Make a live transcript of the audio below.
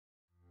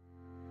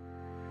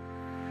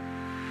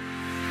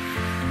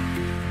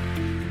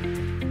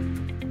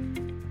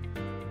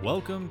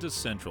Welcome to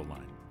Central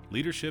Line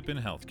Leadership in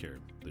Healthcare,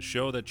 the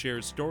show that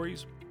shares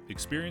stories,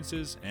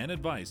 experiences, and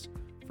advice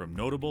from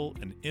notable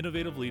and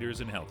innovative leaders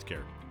in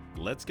healthcare.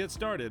 Let's get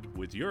started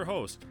with your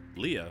host,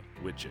 Leah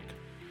Witchick.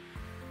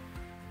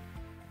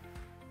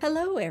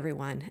 Hello,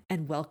 everyone,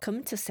 and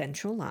welcome to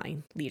Central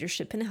Line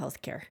Leadership in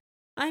Healthcare.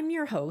 I'm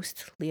your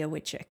host, Leah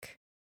Witchick.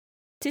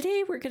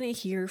 Today, we're going to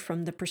hear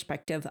from the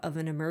perspective of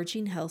an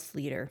emerging health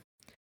leader.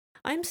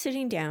 I'm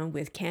sitting down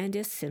with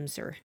Candice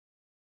Simser.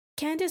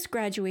 Candice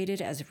graduated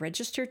as a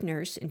registered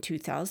nurse in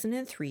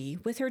 2003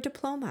 with her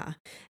diploma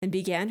and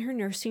began her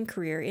nursing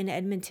career in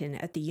Edmonton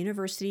at the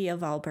University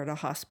of Alberta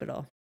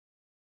Hospital.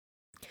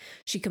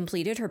 She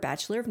completed her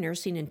Bachelor of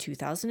Nursing in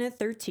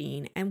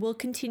 2013 and will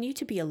continue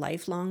to be a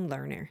lifelong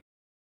learner.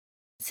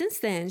 Since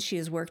then, she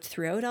has worked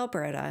throughout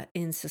Alberta,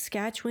 in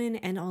Saskatchewan,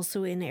 and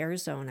also in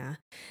Arizona,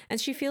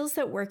 and she feels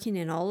that working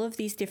in all of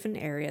these different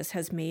areas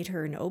has made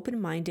her an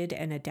open-minded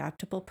and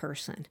adaptable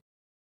person.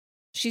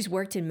 She's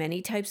worked in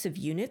many types of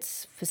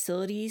units,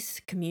 facilities,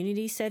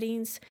 community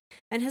settings,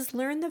 and has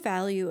learned the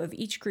value of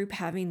each group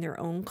having their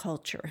own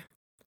culture.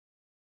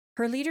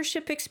 Her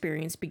leadership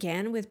experience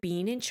began with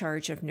being in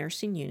charge of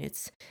nursing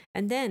units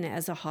and then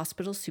as a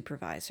hospital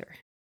supervisor.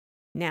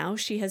 Now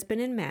she has been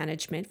in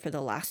management for the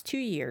last 2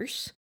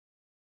 years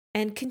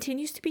and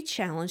continues to be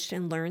challenged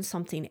and learn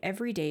something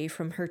every day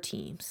from her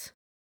teams.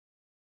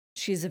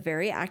 She is a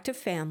very active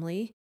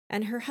family,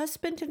 and her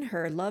husband and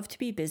her love to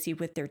be busy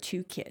with their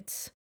 2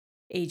 kids,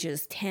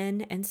 ages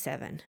 10 and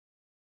 7.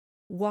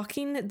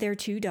 Walking their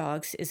 2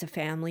 dogs is a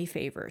family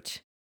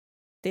favorite.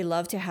 They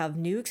love to have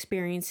new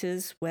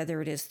experiences,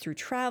 whether it is through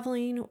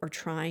traveling or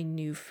trying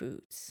new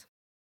foods.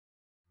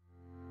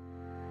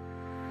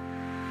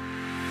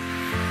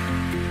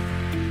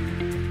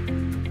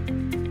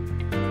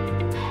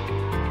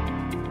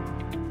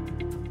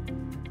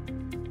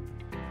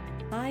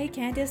 Hi,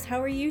 Candice. How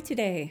are you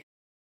today?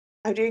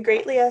 I'm doing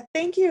great, Leah.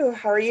 Thank you.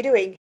 How are you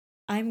doing?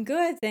 I'm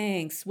good,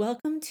 thanks.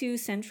 Welcome to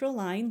Central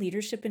Line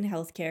Leadership in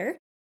Healthcare.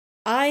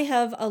 I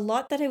have a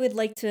lot that I would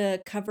like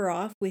to cover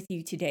off with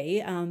you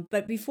today.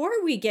 But before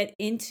we get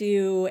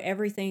into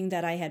everything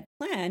that I had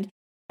planned,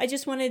 I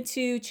just wanted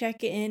to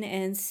check in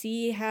and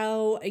see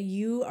how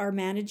you are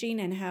managing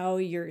and how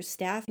your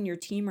staff and your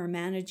team are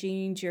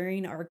managing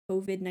during our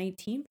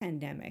COVID-19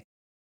 pandemic.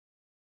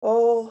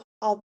 Oh,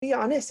 I'll be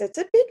honest, it's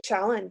a big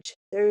challenge.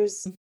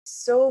 There's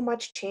so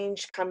much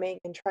change coming,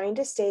 and trying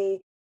to stay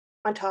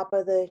on top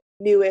of the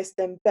newest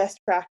and best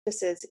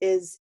practices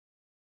is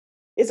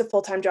a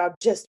full-time job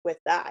just with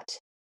that.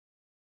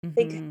 I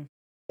think Mm-hmm.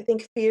 I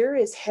think fear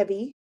is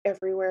heavy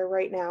everywhere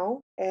right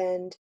now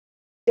and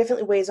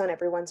definitely weighs on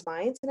everyone's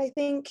minds. And I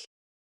think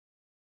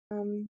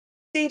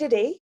day to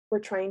day, we're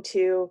trying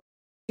to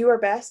do our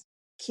best,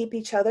 keep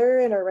each other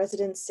and our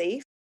residents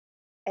safe.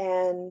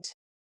 And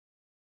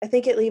I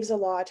think it leaves a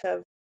lot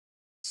of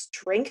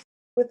strength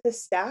with the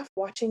staff,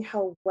 watching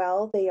how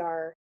well they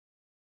are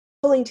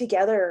pulling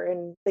together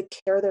and the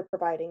care they're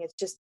providing.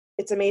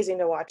 It's amazing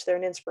to watch. They're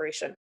an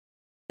inspiration.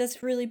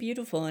 That's really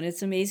beautiful. And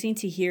it's amazing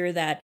to hear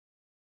that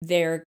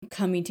they're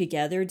coming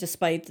together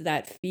despite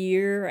that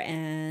fear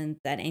and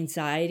that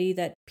anxiety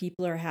that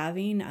people are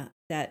having,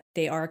 that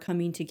they are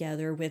coming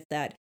together with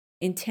that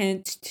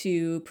intent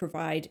to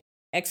provide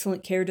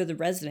excellent care to the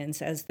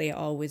residents as they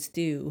always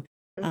do.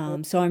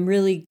 Mhm. So I'm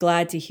really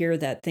glad to hear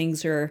that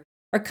things are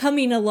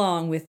coming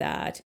along with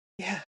that.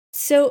 Yeah,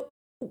 So,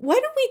 why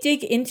don't we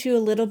dig into a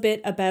little bit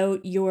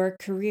about your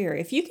career?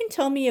 If you can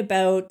tell me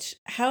about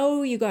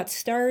how you got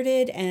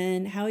started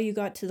and how you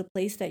got to the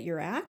place that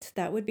you're at,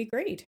 that would be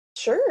great.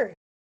 sure.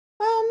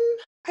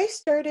 I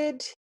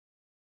started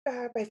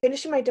by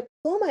finishing my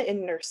diploma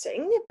in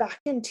nursing back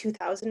in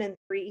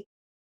 2003.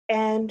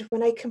 And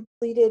when I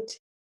completed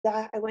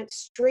that, I went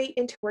straight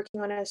into working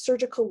on a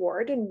surgical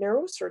ward in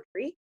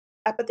neurosurgery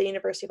up at the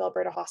University of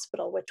Alberta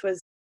Hospital, which was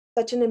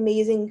such an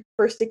amazing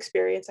first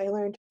experience. I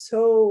learned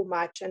so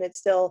much, and it's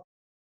still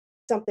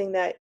something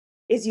that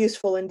is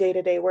useful in day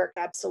to day work.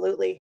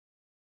 Absolutely.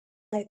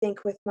 I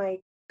think with my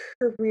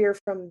career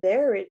from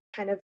there, it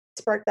kind of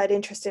sparked that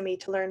interest in me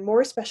to learn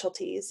more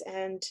specialties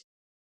and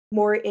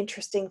more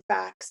interesting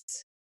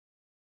facts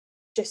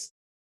just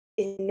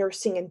in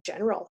nursing in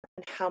general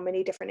and how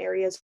many different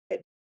areas we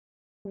could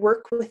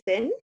work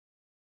within.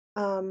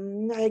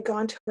 I had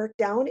gone to work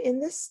down in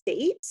the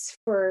States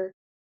for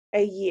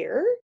a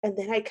year, and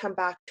then I come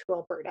back to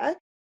Alberta.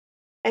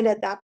 And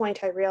at that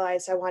point, I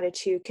realized I wanted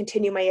to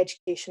continue my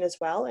education as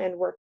well and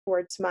work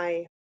towards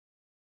my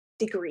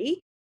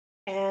degree.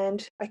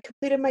 And I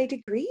completed my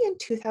degree in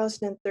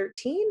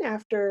 2013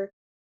 after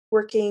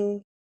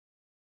working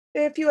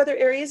a few other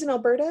areas in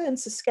Alberta and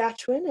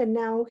Saskatchewan. And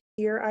now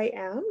here I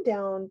am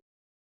down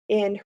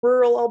in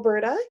rural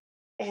Alberta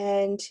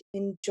and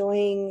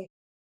enjoying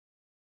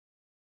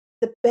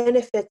the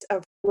benefits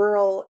of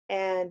rural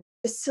and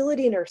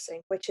facility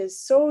nursing, which is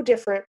so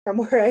different from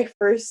where I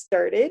first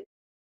started.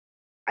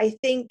 I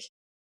think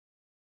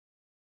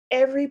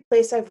every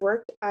place I've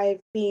worked, I've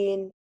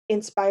been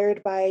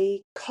inspired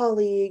by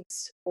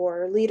colleagues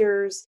or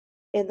leaders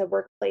in the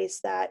workplace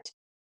that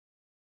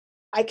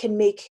I can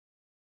make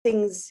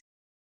things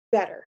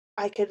better.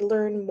 I could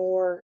learn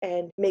more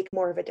and make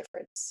more of a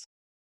difference.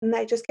 And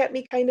that just kept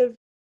me kind of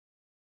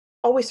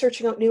always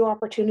searching out new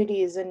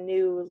opportunities and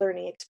new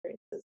learning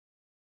experiences.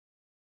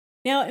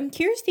 Now, I'm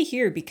curious to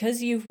hear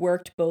because you've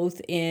worked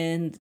both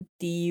in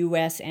the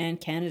US and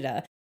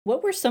Canada,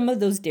 what were some of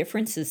those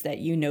differences that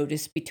you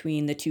noticed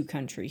between the two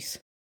countries?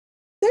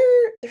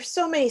 There's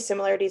so many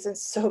similarities and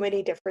so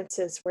many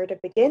differences. Where to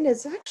begin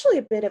is actually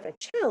a bit of a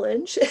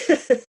challenge.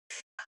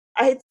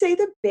 I'd say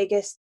the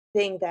biggest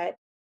thing that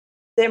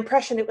the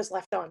impression it was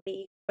left on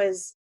me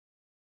was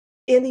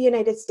in the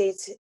United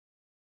States,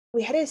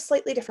 we had a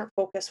slightly different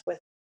focus with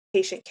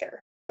patient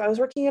care. So I was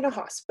working in a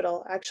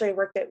hospital. Actually, I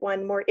worked at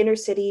one more inner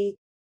city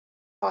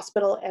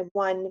hospital and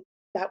one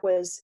that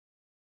was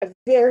a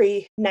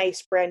very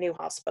nice brand new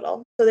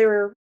hospital. So they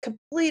were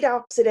complete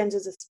opposite ends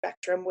of the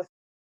spectrum with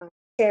um,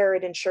 care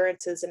and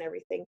insurances and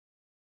everything.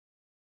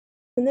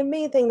 And the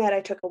main thing that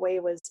I took away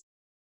was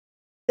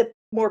the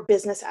more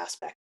business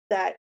aspect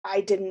that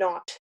I did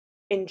not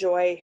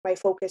enjoy my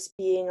focus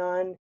being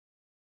on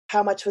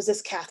how much was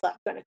this cath lab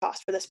going to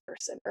cost for this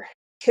person, or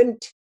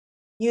couldn't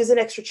use an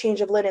extra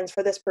change of linens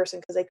for this person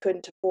because I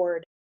couldn't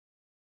afford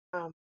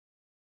um,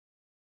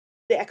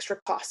 the extra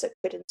costs that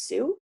could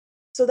ensue.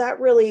 So that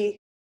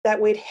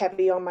weighed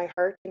heavy on my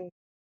heart, and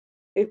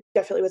it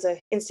definitely was a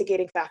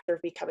instigating factor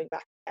of me coming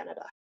back to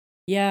Canada.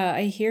 Yeah,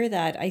 I hear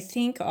that. I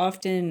think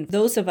often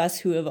those of us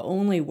who have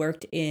only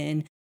worked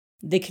in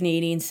the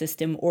Canadian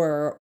system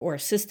or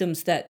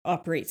systems that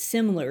operate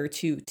similar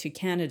to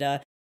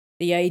Canada,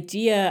 the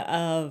idea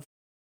of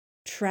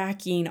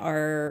tracking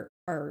our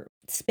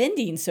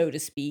spending, so to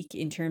speak,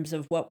 in terms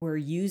of what we're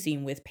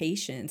using with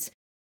patients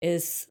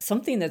is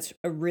something that's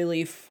a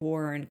really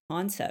foreign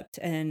concept.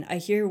 And I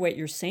hear what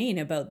you're saying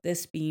about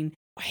this being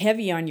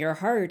heavy on your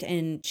heart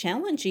and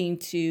challenging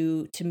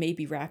to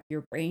maybe wrap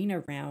your brain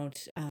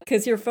around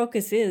because your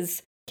focus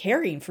is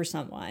caring for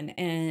someone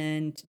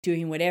and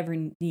doing whatever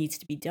needs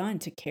to be done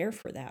to care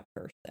for that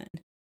person.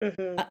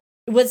 Hmm. uh,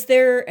 was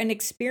there an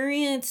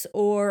experience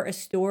or a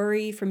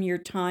story from your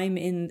time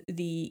in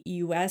the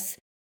US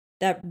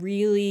that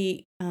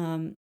really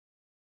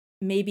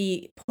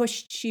maybe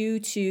pushed you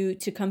to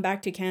come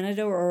back to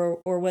Canada,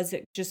 or was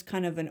it just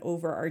kind of an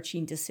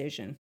overarching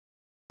decision?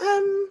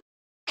 Um,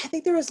 I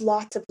think there was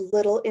lots of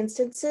little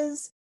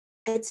instances.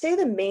 I'd say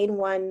the main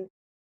one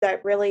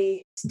that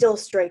really still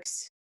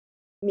strikes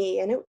me,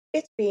 and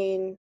it's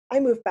been I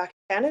moved back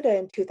to Canada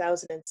in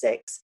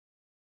 2006,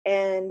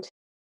 and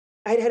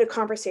I'd had a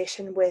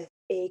conversation with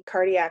a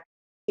cardiac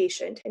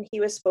patient, and he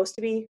was supposed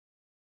to be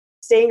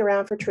staying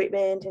around for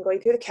treatment and going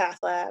through the cath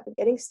lab and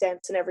getting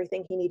stents and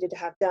everything he needed to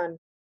have done.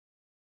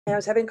 And I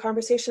was having a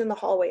conversation in the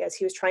hallway as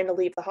he was trying to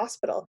leave the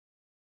hospital.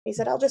 He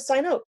said, "I'll just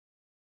sign out."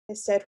 I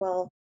said,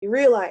 "Well, you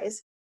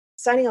realize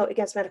signing out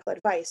against medical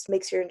advice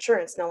makes your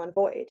insurance null and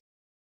void.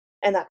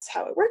 And that's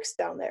how it works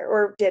down there,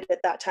 or did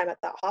at that time at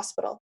that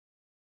hospital."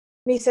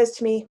 And he says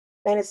to me,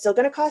 "And it's still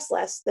going to cost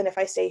less than if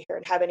I stay here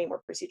and have any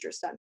more procedures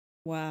done."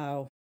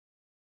 Wow.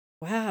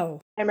 Wow.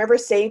 I remember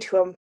saying to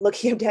him,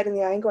 looking him dead in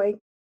the eye and going,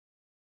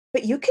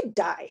 "But you could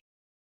die."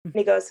 Mm. And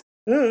he goes,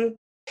 "Hmm."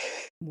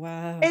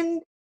 Wow.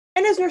 And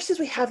and as nurses,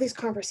 we have these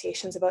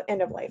conversations about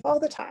end of life all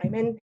the time.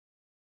 And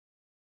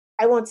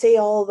I won't say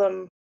all of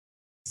them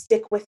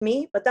stick with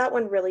me, but that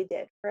one really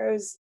did. Where I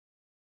was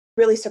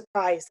really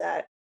surprised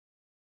that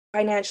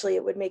financially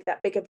it would make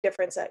that big of a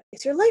difference. That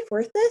is your life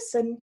worth this?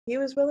 And he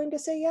was willing to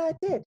say, yeah, it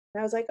did. And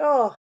I was like,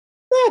 oh,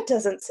 that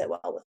doesn't sit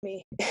well with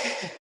me.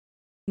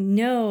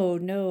 No,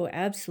 no,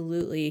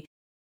 absolutely.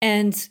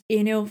 And,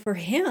 for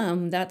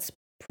him, that's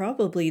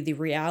probably the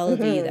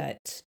reality Hmm.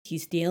 that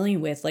he's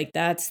dealing with. Like,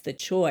 that's the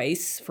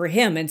choice for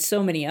him and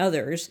so many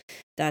others.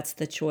 That's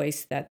the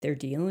choice that they're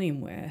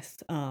dealing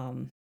with.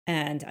 And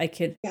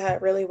Yeah,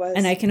 it really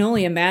and I was. can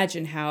only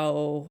imagine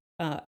how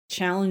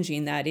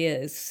challenging that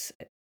is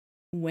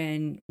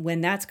when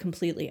that's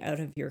completely out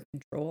of your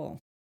control.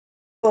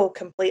 Oh,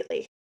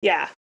 completely.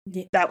 Yeah,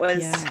 that was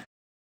Yeah.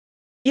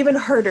 even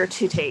harder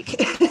to take.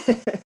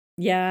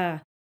 Yeah.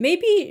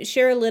 Maybe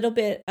share a little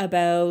bit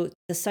about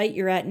the site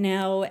you're at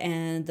now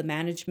and the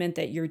management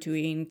that you're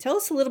doing. Tell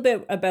us a little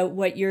bit about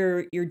what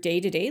your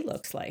day-to-day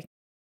looks like.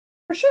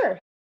 For sure.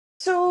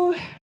 So,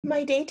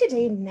 my day to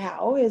day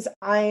now is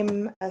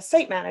I'm a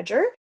site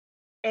manager,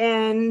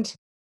 and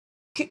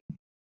c-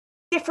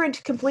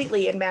 different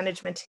completely in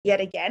management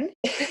yet again.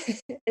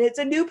 And it's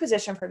a new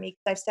position for me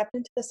because I've stepped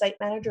into the site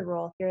manager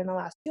role here in the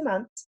last 2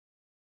 months.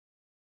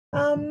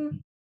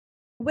 Um,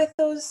 with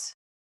those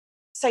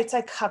sites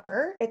I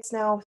cover, it's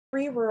now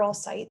three rural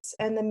sites,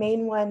 and the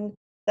main one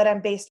that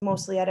I'm based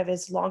mostly out of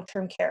is long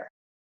term care.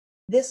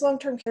 This long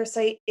term care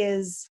site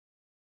is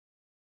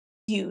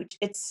huge.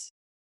 It's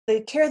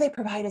the care they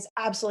provide is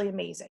absolutely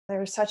amazing.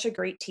 They're such a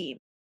great team.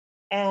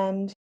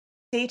 And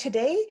day to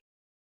day,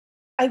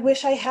 I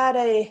wish I had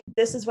a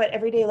this is what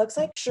every day looks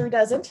like. Sure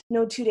doesn't.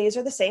 No 2 days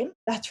are the same,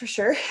 that's for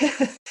sure.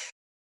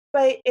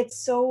 But it's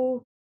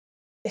so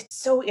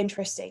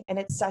interesting, and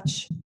it's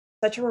such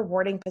a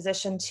rewarding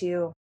position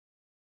to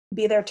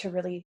be there to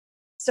really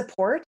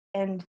support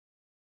and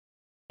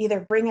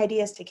either bring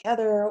ideas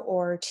together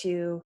or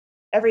to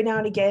every now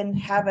and again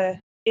have a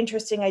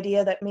interesting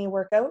idea that may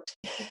work out.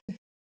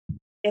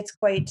 It's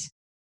quite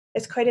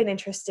an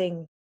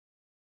interesting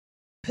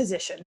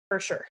position for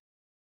sure.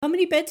 How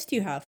many beds do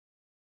you have?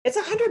 It's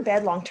a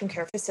 100-bed long-term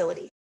care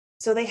facility.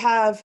 So they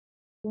have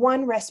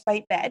one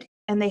respite bed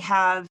and they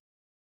have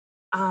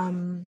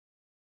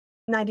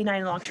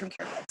 99 long-term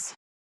care beds.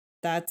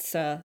 That's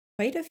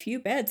quite a few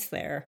beds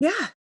there.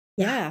 Yeah.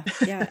 Yeah,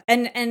 yeah.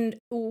 And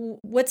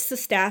what's the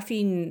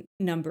staffing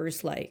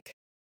numbers like?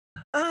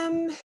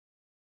 Um,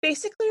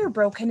 Basically, we're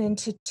broken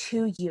into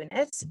two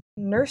units.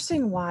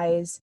 Nursing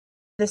wise,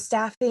 the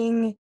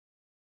staffing,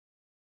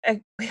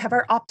 we have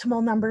our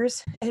optimal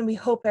numbers, and we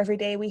hope every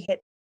day we hit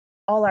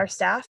all our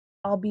staff.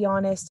 I'll be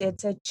honest,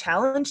 it's a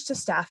challenge to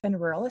staff in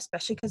rural,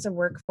 especially because the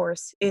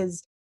workforce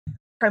is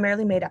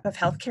primarily made up of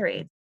healthcare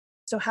aides.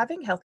 So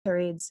having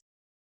healthcare aides,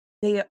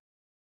 they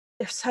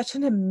they're such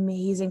an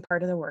amazing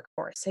part of the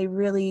workforce. They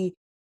really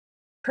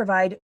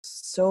provide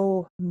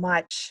so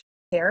much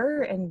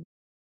care, and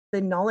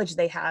the knowledge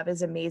they have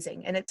is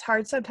amazing. And it's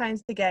hard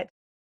sometimes to get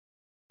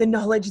the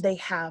knowledge they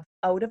have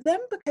out of them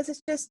because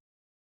it's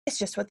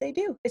just what they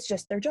do. It's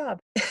just their job.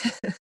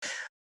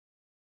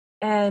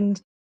 And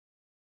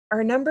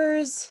our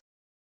numbers,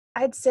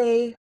 I'd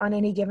say on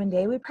any given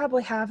day, we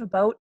probably have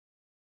about,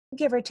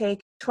 give or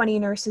take, 20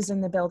 nurses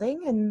in the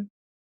building. And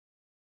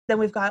then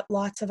we've got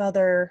lots of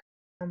other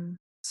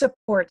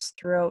supports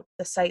throughout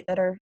the site that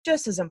are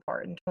just as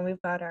important. And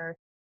we've got our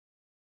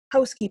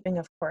housekeeping,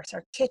 of course,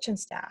 our kitchen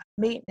staff,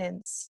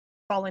 maintenance,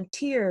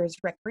 volunteers,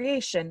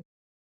 recreation.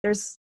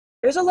 There's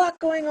a lot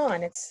going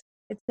on. It's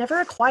never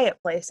a quiet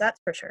place, that's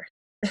for sure.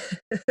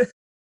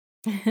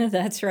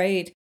 That's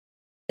right.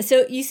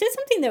 So you said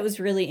something that was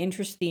really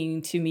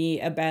interesting to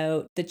me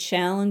about the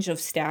challenge of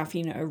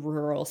staffing a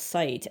rural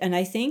site. And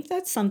I think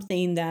that's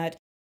something that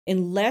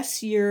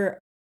unless you're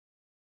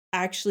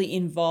actually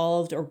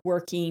involved or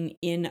working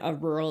in a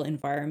rural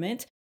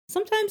environment,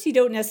 sometimes you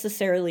don't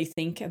necessarily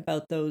think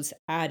about those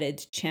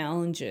added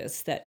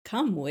challenges that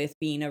come with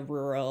being a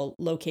rural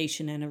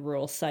location and a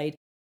rural site.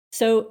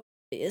 So,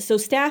 so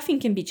staffing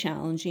can be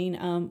challenging.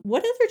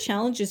 What other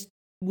challenges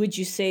would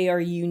you say are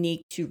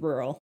unique to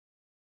rural?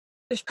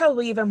 There's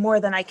probably even more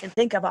than I can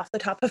think of off the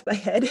top of my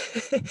head.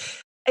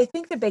 I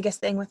think the biggest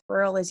thing with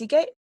rural is you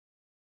get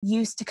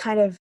used to kind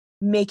of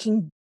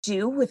making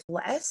do with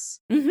less,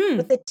 Hmm.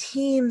 but the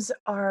teams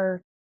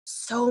are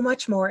so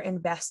much more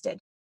invested.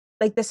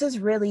 Like, this is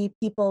really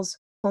people's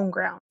home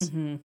grounds.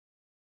 Hmm.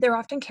 They're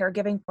often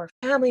caregiving for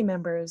family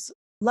members,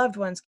 loved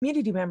ones,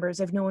 community members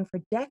they've known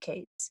for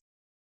decades.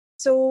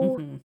 So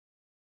Hmm.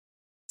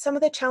 some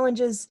of the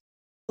challenges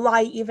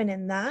lie even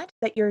in that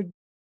you're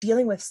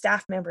dealing with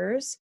staff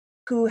members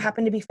who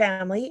happen to be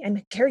family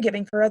and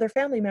caregiving for other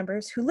family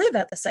members who live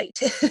at the site.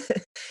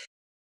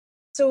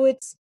 So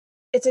it's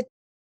a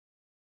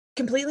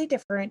completely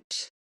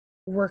different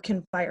work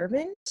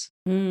environment,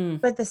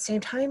 Mm. but at the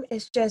same time,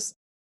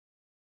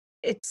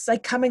 it's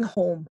like coming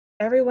home.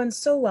 Everyone's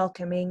so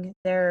welcoming.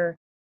 They're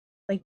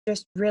like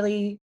just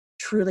really,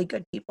 truly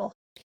good people.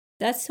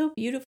 That's so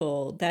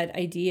beautiful, that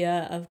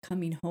idea of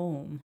coming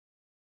home.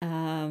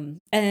 And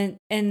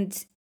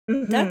that's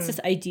Hmm. just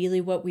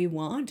ideally what we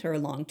want our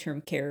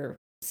long-term care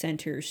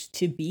centers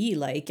to be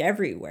like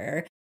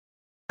everywhere.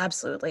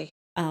 Absolutely.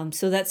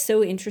 So that's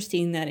so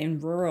interesting that in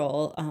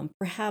rural,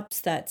 perhaps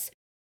that's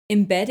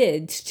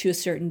embedded to a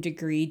certain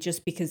degree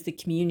just because the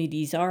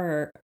communities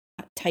are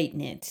tight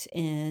knit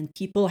and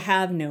people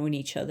have known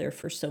each other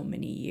for so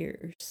many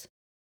years.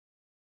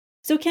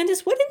 So,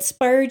 Candice, what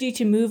inspired you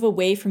to move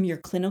away from your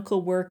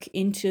clinical work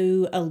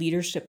into a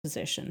leadership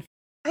position?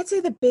 I'd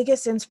say the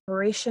biggest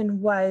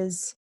inspiration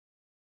was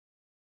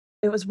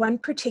it was one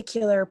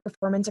particular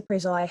performance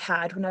appraisal I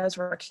had when I was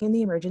working in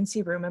the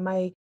emergency room, and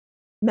my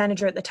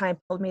manager at the time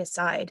pulled me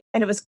aside,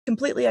 and it was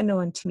completely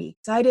unknown to me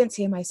because I didn't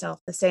see myself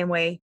the same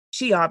way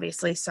she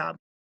obviously saw me.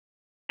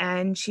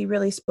 And she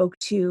really spoke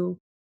to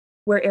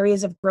where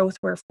areas of growth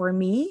were for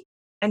me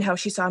and how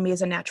she saw me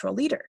as a natural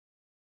leader.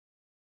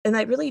 And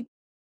that really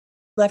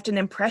left an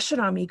impression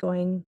on me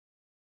going,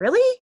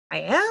 "Really? I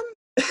am?"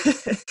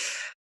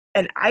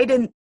 And I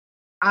didn't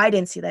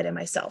see that in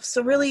myself.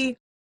 So really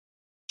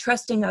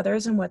trusting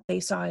others and what they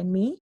saw in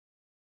me,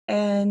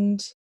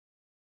 and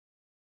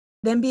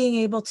then being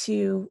able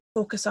to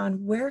focus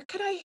on where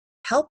could I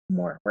help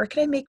more? Where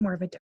could I make more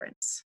of a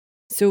difference?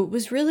 So it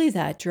was really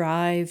that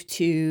drive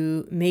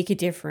to make a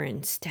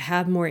difference, to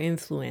have more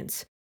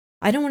influence.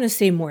 I don't want to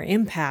say more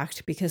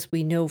impact because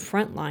we know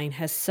frontline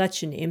has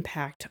such an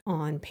impact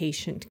on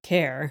patient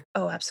care,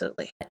 Oh,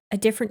 absolutely. a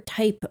different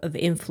type of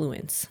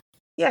influence.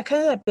 Yeah,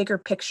 kind of that bigger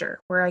picture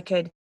where I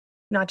could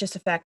not just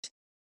affect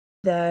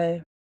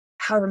the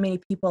however many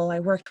people I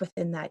worked with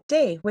in that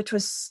day, which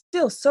was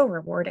still so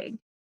rewarding,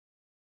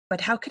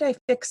 but how could I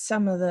fix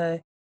some of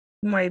the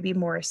maybe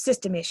more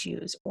system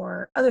issues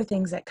or other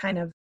things that kind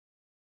of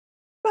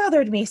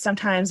bothered me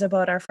sometimes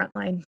about our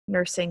frontline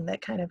nursing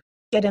that kind of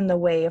get in the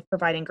way of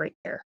providing great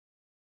care?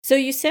 So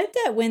you said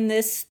that when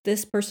this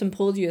person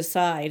pulled you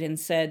aside and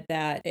said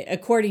that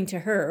according to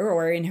her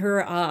or in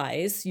her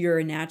eyes, you're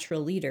a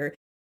natural leader.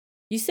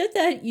 You said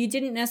that you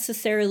didn't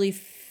necessarily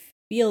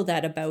feel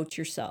that about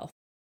yourself.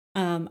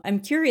 I'm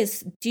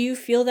curious, do you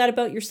feel that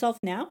about yourself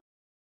now?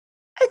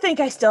 I think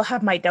I still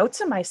have my doubts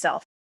in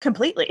myself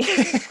completely,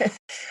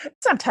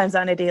 sometimes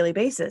on a daily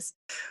basis.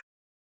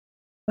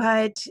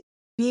 But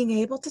being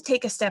able to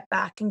take a step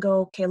back and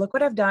go, okay, look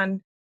what I've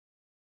done,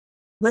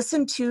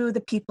 listen to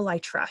the people I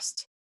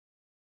trust.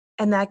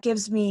 And that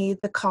gives me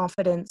the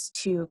confidence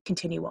to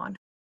continue on.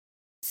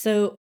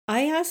 So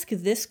I ask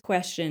this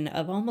question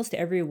of almost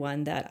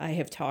everyone that I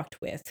have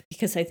talked with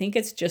because I think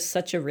it's just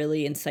such a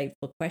really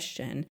insightful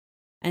question.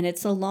 And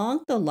it's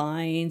along the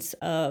lines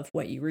of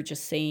what you were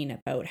just saying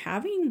about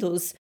having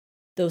those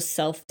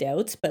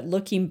self-doubts, but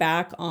looking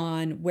back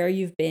on where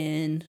you've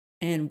been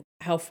and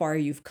how far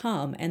you've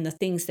come and the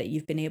things that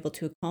you've been able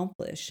to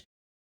accomplish.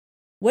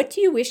 What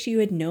do you wish you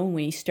had known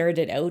when you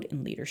started out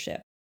in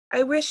leadership?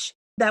 I wish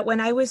that when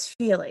I was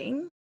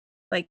feeling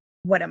like,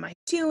 what am I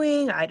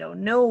doing? I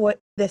don't know what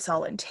this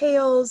all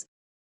entails.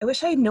 I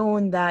wish I'd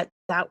known that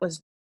that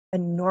was a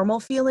normal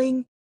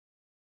feeling.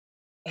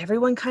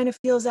 Everyone kind of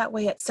feels that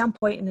way at some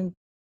point, and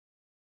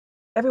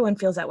everyone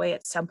feels that way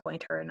at some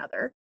point or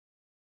another.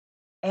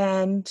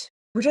 And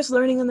we're just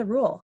learning on the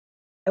rule.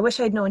 I wish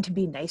I'd known to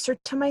be nicer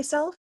to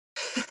myself.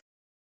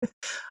 I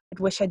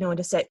wish I'd known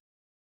to set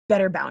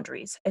better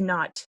boundaries and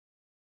not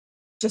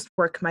just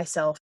work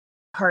myself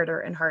harder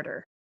and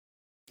harder.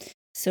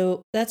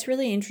 So that's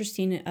really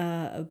interesting,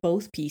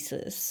 both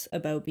pieces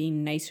about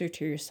being nicer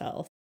to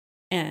yourself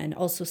and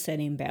also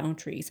setting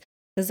boundaries.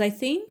 Because I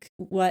think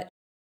what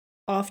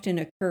often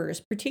occurs,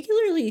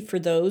 particularly for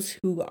those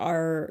who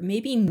are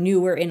maybe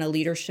newer in a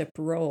leadership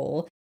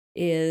role,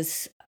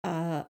 is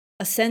a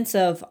sense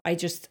of, I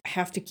just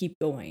have to keep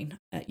going,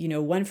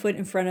 one foot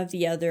in front of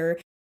the other,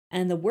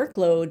 and the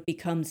workload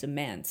becomes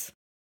immense.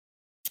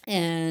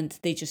 And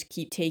they just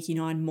keep taking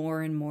on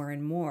more and more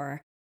and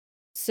more.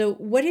 So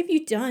what have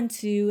you done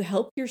to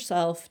help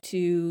yourself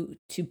to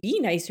be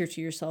nicer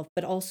to yourself,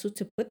 but also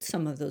to put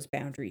some of those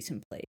boundaries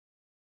in place?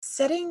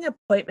 Setting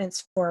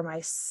appointments for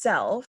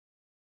myself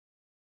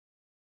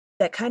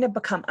that kind of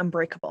become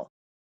unbreakable,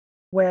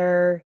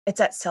 where it's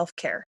at self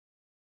care.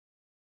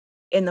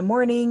 In the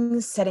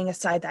mornings, setting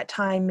aside that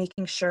time,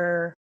 making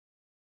sure,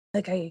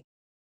 like, I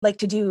like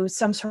to do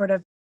some sort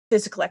of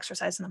physical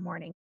exercise in the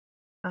morning.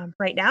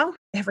 Right now,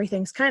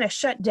 everything's kind of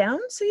shut down,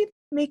 so you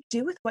make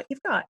do with what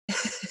you've got.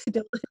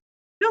 don't,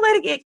 don't let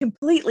it get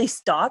completely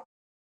stopped.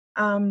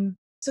 So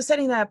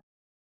setting that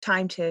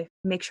time to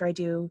make sure I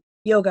do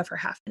yoga for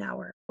half an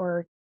hour,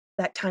 or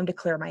that time to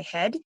clear my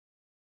head,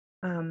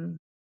 um,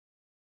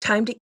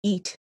 time to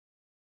eat.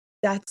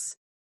 That's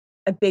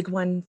a big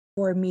one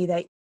for me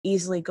that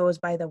easily goes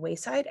by the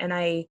wayside, and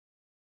I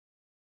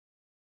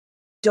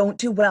don't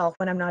do well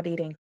when I'm not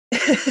eating.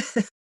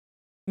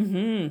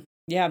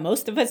 Yeah,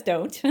 most of us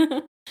don't.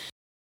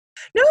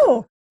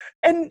 No,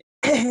 and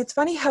it's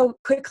funny how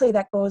quickly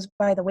that goes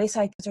by the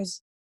wayside because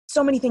there's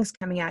so many things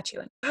coming at you,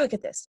 and, "Oh, I gotta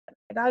get this done.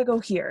 I gotta go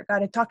here. I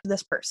gotta talk to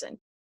this person."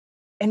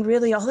 And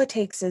really all it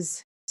takes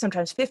is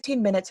sometimes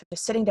 15 minutes of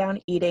just sitting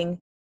down eating,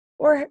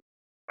 or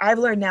I've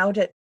learned now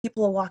that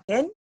people will walk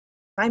in, if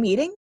I'm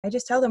eating, I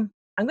just tell them,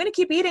 "I'm gonna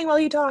keep eating while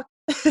you talk."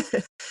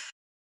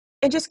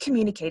 And just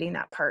communicating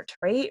that part,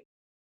 right?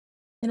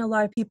 And a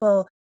lot of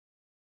people,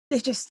 they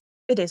just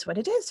it is what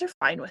it is, they're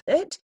fine with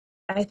it.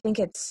 And I think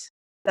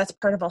that's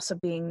part of also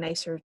being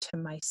nicer to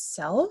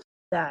myself,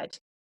 that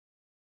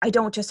I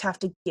don't just have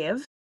to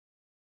give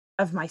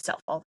of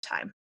myself all the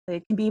time.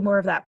 It can be more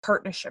of that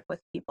partnership with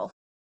people.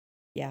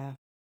 Yeah.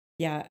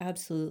 Yeah,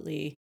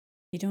 absolutely.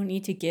 You don't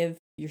need to give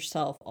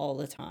yourself all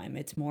the time.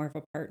 It's more of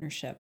a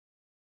partnership.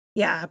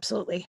 Yeah,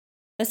 absolutely.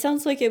 That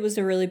sounds like it was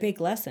a really big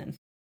lesson.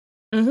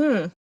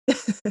 Mhm.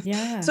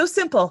 Yeah. So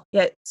simple,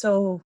 yet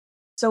so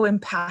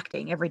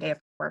impacting every day of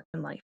work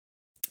and life.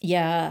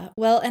 Yeah.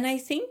 Well, and I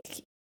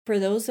think for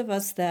those of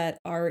us that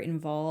are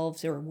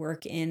involved or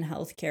work in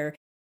healthcare,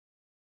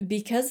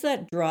 because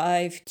that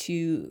drive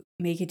to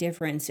make a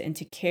difference and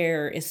to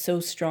care is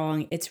so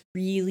strong, it's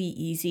really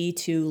easy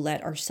to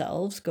let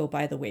ourselves go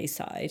by the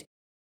wayside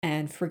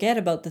and forget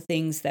about the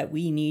things that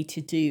we need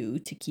to do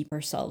to keep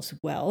ourselves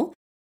well,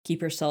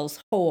 keep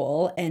ourselves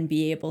whole, and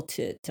be able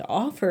to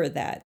offer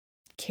that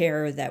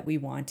care that we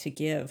want to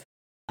give.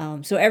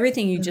 So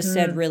everything you just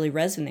said Mhm. really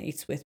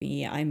resonates with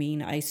me. I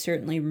mean, I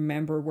certainly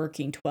remember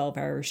working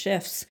 12-hour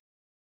shifts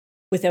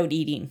without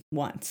eating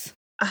once.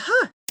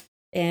 Aha!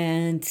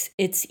 And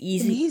it's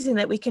easy. Amazing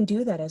that we can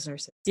do that as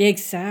nurses.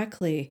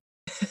 Exactly.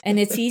 And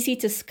it's easy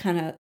to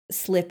kinda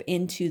slip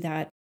into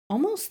that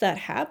almost that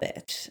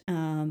habit,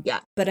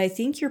 Yeah. but I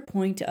think your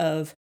point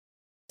of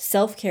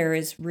self-care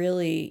is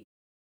really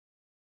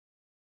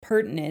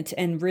pertinent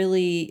and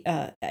really,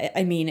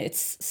 I mean,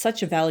 it's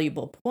such a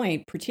valuable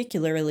point,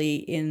 particularly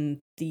in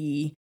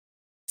the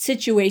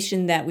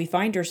situation that we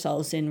find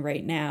ourselves in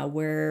right now,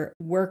 where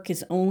work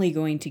is only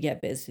going to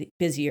get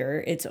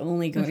busier, it's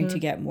only going to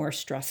Mhm. get more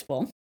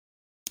stressful,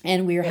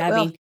 and we're It will.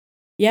 having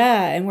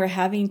Yeah, and we're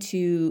having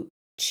to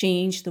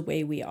change the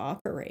way we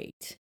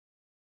operate.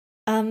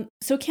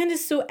 So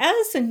Candace, so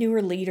as a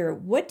newer leader,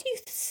 what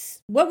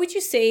would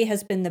you say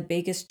has been the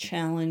biggest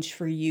challenge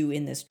for you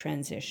in this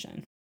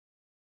transition?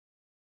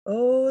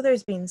 Oh,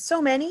 there's been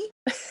so many.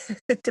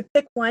 To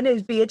pick one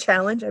would be a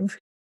challenge. I'm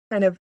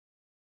kind of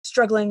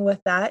struggling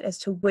with that as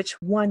to which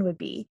one would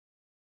be.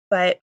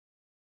 But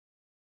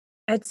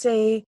I'd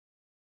say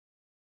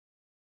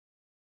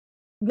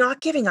not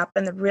giving up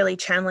in the really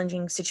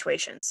challenging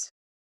situations,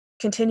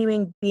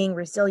 continuing being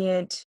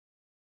resilient,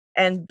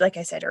 and like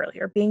I said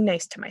earlier, being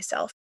nice to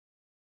myself.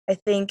 I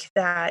think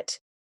that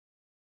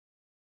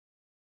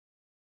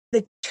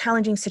the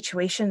challenging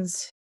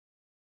situations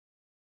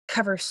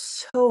cover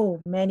so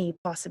many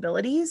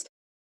possibilities.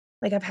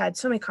 Like I've had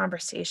so many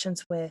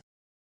conversations with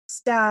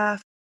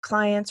staff,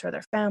 clients, or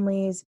their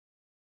families,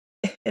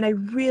 and I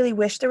really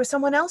wish there was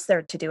someone else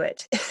there to do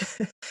it.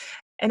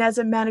 And as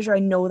a manager, I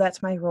know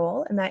that's my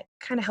role, and that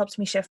kind of helps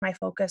me shift my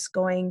focus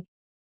going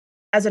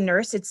as a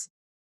nurse, it's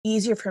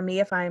easier for me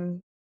if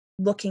I'm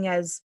looking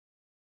as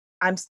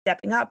I'm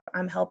stepping up,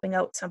 I'm helping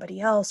out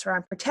somebody else, or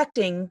I'm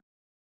protecting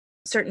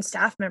certain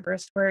staff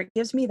members, where it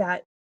gives me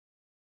that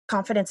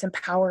confidence and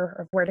power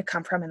of where to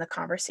come from in the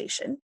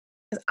conversation.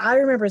 Because I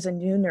remember as a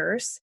new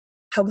nurse,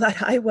 how glad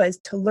I was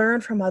to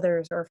learn from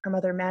others or from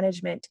other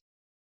management,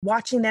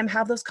 watching them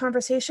have those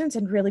conversations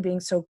and really being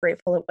so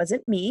grateful it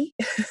wasn't me.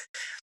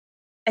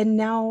 And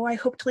now I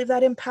hope to leave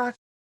that impact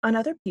on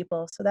other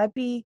people. So that'd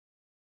be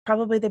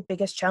probably the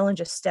biggest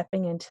challenge, is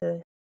stepping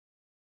into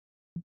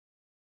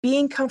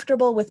being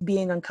comfortable with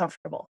being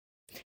uncomfortable.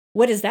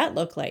 What does that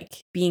look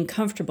like? Being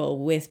comfortable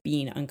with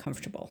being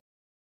uncomfortable.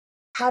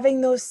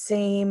 Having those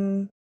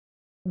same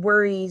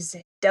worries,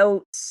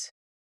 doubts,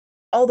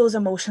 all those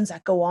emotions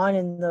that go on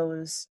in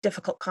those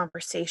difficult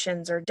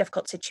conversations or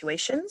difficult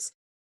situations,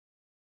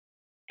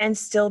 and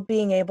still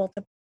being able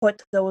to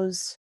put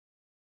those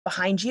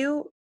behind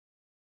you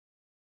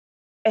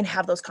and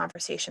have those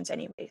conversations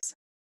anyways.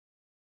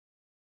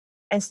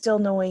 And still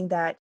knowing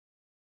that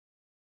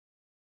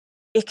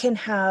it can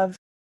have,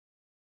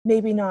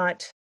 maybe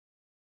not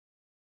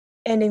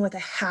ending with a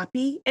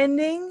happy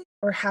ending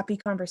or happy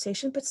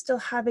conversation, but still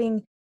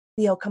having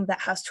the outcome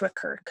that has to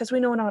occur, because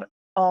we know not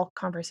all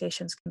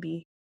conversations can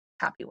be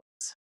happy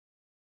ones.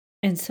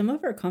 And some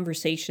of our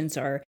conversations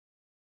are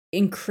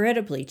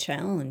incredibly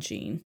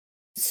challenging.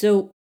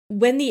 So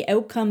when the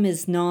outcome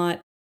is not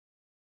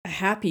a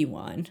happy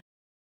one,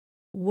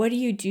 what do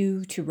you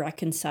do to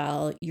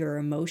reconcile your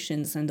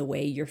emotions and the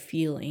way you're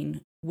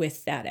feeling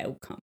with that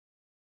outcome?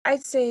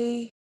 I'd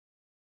say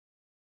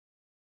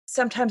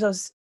sometimes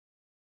those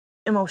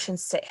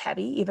emotions sit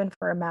heavy, even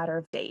for a matter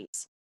of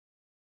days.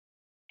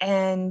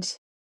 And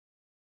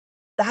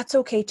that's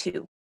okay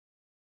too.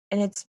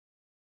 And it's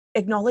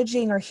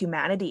acknowledging our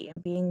humanity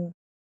and being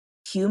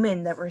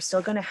human, that we're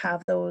still going to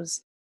have those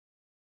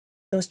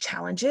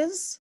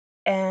challenges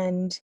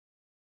and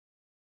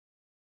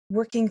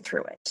working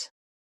through it.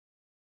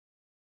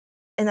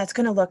 And that's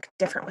going to look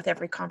different with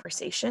every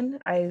conversation.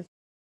 I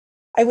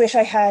wish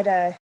I had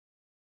a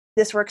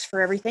this works for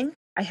everything.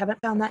 I haven't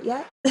found that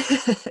yet.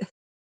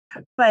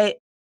 But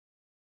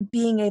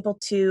being able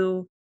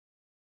to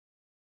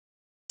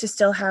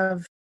still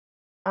have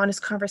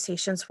honest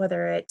conversations,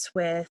 whether it's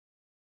with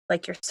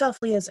like yourself,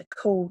 Lee, as a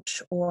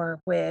coach, or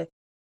with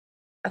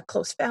a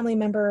close family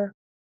member.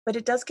 But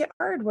it does get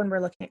hard when we're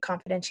looking at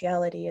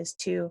confidentiality as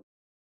to,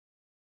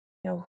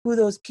 who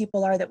those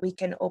people are that we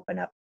can open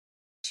up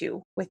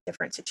to with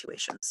different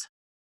situations.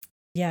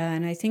 Yeah,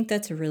 and I think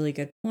that's a really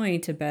good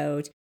point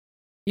about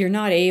you're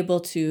not able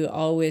to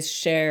always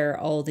share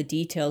all the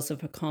details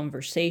of a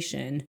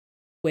conversation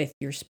with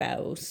your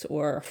spouse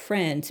or a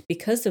friend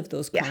because of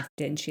those Yeah,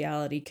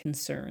 confidentiality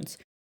concerns.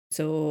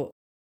 So,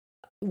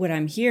 what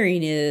I'm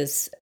hearing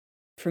is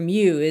from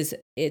you is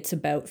it's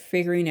about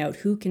figuring out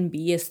who can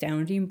be a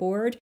sounding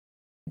board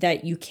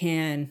that you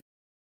can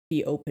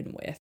be open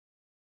with.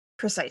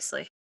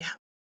 precisely. Yeah.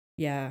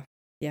 Yeah.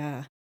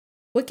 Yeah.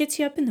 What gets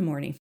you up in the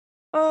morning?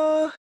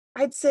 Oh,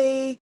 I'd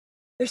say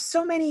there's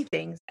so many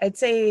things. I'd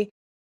say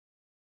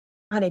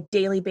on a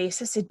daily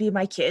basis, it'd be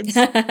my kids.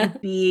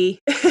 It'd be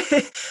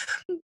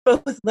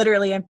both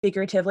literally and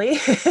figuratively.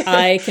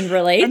 I can And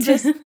relate.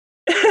 just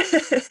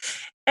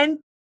and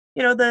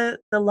the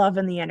love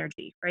and the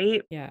energy,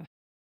 right? Yeah.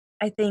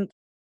 I think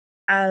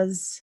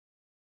as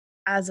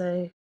as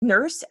a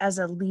nurse, as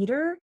a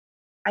leader,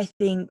 I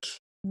think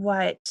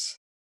what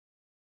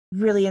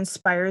really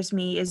inspires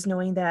me is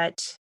knowing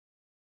that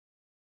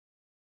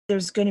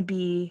there's going to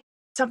be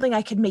something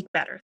I could make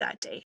better that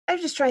day. I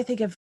just try to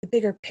think of the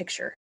bigger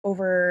picture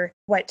over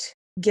what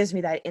gives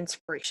me that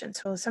inspiration.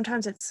 So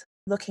sometimes it's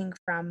looking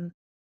from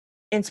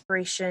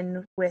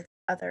inspiration with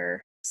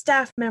other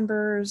staff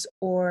members,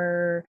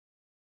 or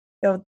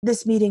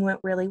this meeting went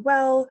really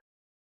well.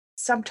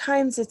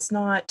 Sometimes it's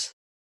not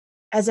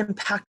as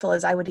impactful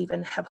as I would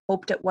even have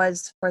hoped it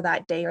was for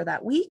that day or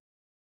that week,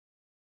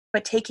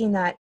 but taking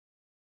that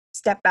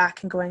step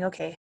back and going,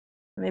 okay,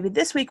 maybe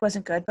this week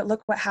wasn't good, but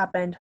look what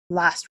happened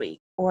last week,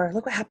 or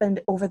look what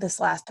happened over this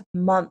last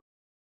month.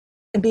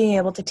 and being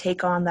able to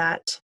take on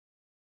that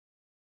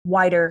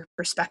wider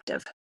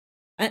perspective.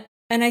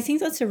 And I think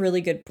that's a really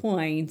good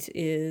point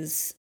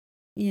is,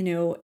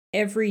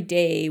 every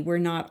day we're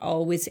not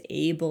always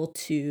able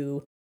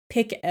to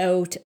pick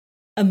out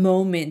a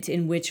moment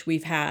in which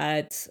we've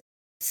had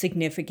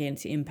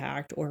significant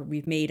impact or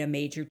we've made a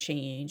major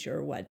change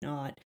or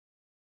whatnot.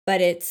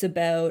 But it's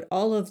about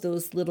all of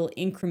those little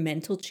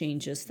incremental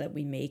changes that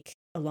we make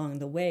along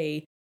the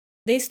way.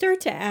 They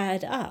start to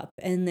add up,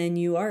 and then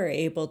you are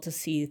able to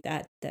see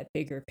that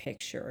bigger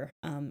picture,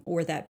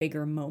 or that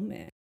bigger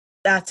moment.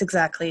 That's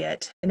exactly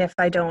it. And if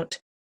I don't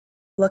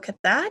look at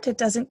that, it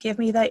doesn't give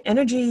me that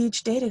energy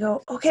each day to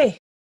go, okay,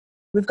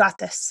 we've got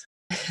this.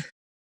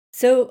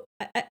 So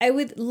I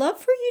would love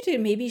for you to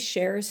maybe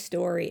share a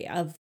story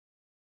of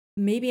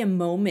maybe a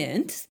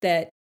moment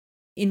that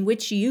in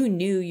which you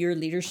knew your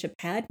leadership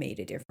had made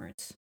a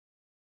difference.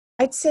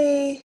 I'd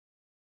say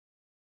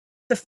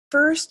the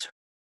first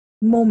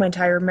moment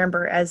I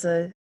remember as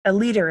a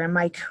leader in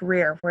my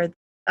career where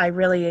I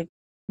really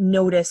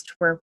noticed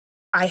where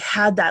I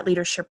had that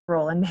leadership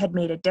role and had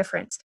made a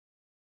difference.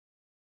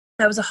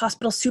 I was a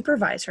hospital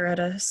supervisor at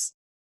a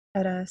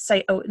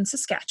site out in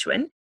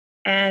Saskatchewan,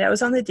 and I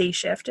was on the day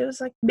shift. It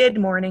was like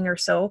mid-morning or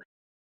so.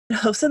 And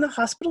all of a sudden, the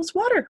hospital's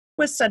water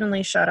was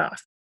suddenly shut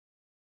off.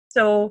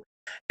 So,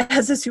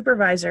 as a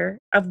supervisor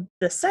of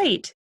the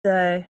site,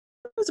 it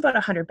was about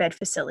a 100-bed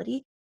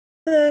facility.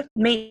 The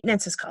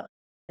maintenance is calling,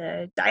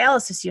 the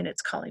dialysis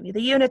unit's calling me,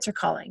 the units are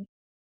calling,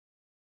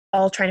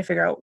 all trying to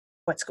figure out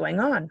what's going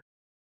on.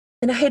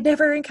 And I had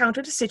never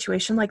encountered a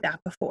situation like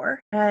that before,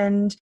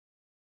 and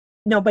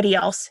nobody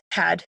else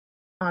had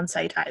on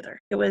site either.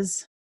 It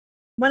was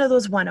one of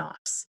those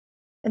one-offs.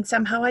 And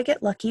somehow I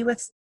get lucky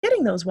with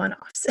getting those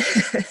one-offs.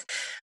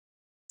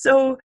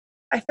 So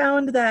I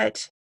found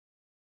that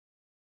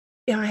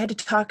I had to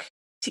talk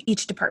to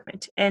each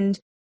department. And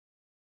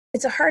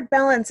it's a hard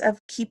balance of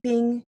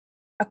keeping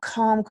a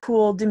calm,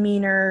 cool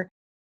demeanor,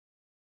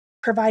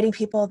 providing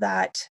people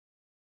that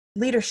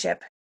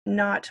leadership,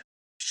 not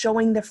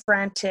showing the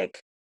frantic,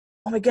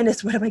 oh my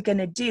goodness, what am I going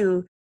to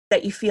do,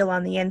 that you feel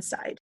on the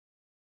inside.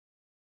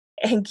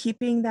 And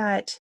keeping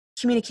that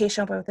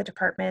communication open with the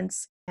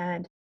departments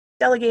and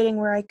delegating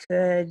where I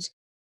could.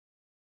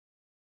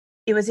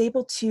 It was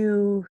able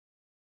to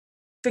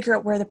figure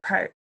out where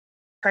the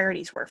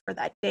priorities were for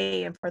that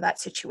day and for that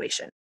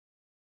situation.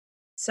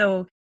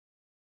 So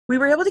we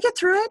were able to get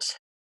through it.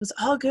 It was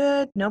all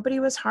good. Nobody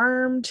was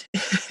harmed.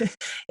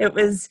 It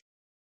was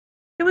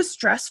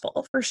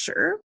stressful for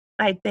sure.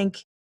 I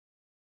think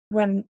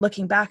when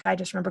looking back, I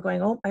just remember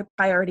going, oh, my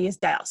priority is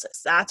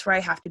dialysis. That's where I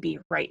have to be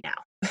right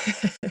now.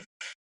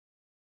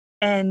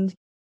 And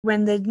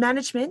when the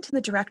management and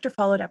the director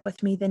followed up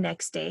with me the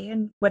next day,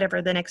 and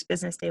whatever the next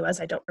business day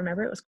was, I don't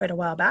remember, it was quite a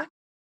while back,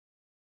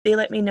 they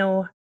let me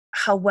know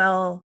how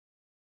well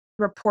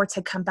reports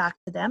had come back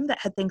to them, that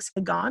things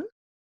had gone.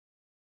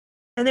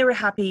 And they were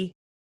happy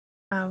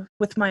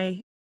with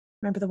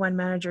remember the one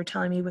manager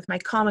telling me, with my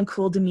calm and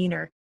cool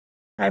demeanor.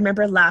 I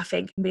remember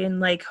laughing and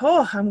being like,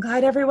 oh, I'm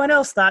glad everyone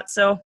else thought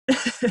so.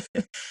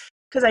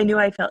 Because I knew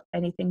I felt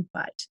anything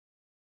but.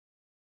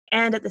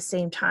 And at the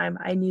same time,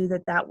 I knew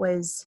that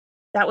was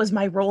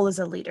my role as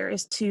a leader,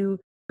 is to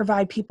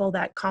provide people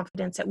that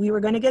confidence that we were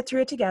going to get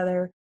through it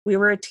together. We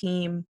were a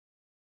team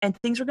and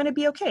things were going to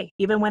be okay,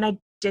 even when I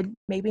didn't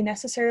maybe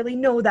necessarily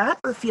know that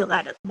or feel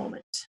that at the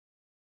moment.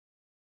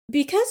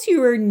 Because you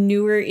were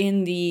newer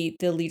in the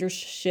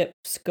leadership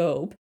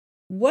scope,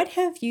 what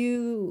have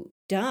you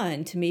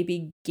done to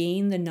maybe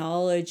gain the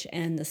knowledge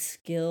and the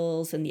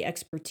skills and the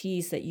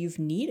expertise that you've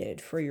needed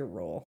for your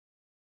role?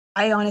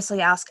 I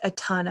honestly ask a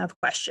ton of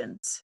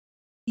questions.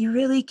 You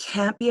really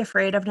can't be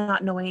afraid of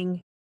not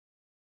knowing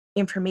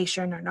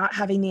information or not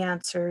having the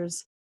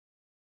answers.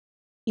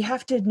 You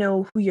have to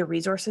know who your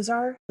resources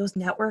are. Those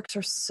networks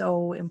are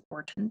so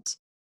important.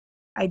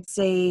 I'd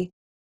say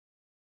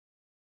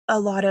a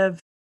lot of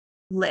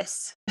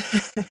lists.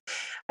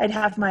 I'd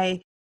have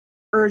my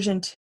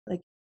urgent,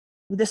 like,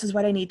 this is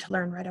what I need to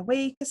learn right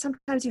away, because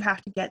sometimes you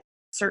have to get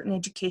certain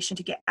education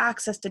to get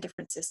access to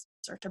different systems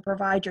or to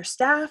provide your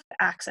staff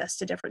access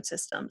to different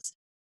systems.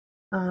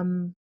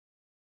 Um,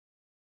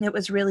 it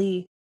was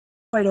really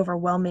quite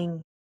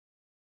overwhelming,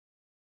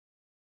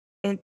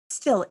 and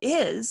still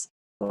is,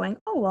 going,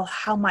 oh, well,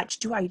 how much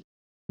do I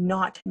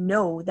not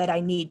know that I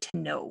need to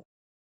know?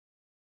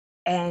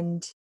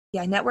 And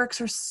yeah,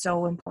 networks are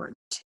so important,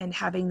 and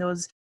having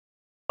those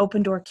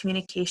open door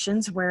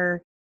communications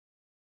where,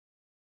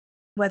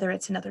 whether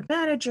it's another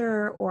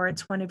manager or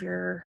it's one of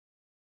your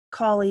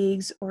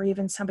colleagues or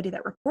even somebody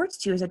that reports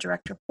to you as a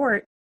direct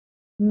report,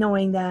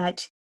 knowing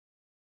that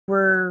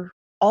we're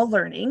all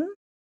learning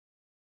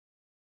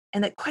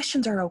and that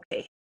questions are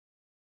okay.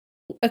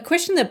 A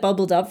question that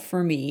bubbled up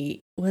for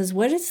me was,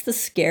 what is the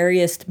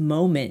scariest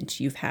moment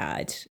you've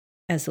had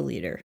as a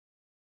leader?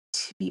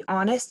 To be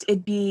honest,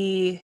 it'd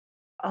be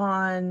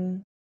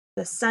on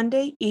the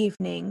Sunday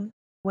evening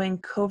when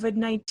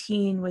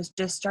COVID-19 was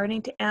just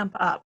starting to amp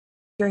up,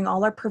 during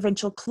all our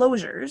provincial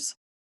closures,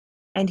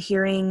 and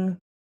hearing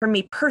from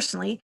me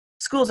personally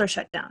schools are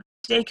shut down,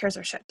 daycares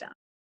are shut down.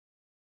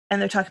 And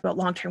they're talking about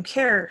long-term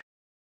care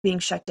being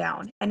shut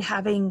down and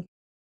having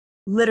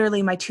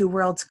literally my two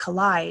worlds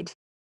collide.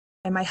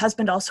 And my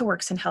husband also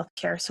works in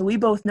healthcare. So we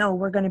both know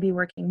we're going to be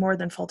working more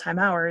than full-time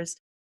hours.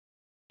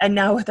 And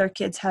now with our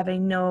kids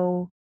having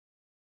no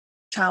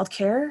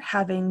childcare,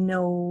 having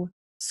no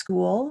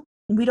school,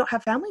 we don't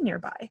have family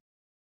nearby.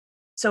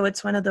 So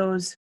it's one of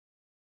those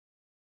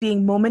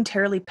being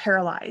momentarily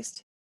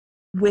paralyzed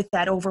with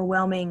that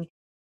overwhelming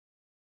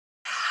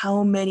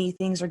how many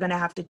things are going to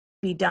have to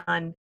be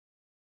done,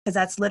 because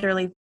that's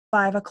literally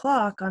 5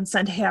 o'clock on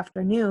Sunday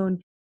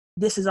afternoon.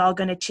 This is all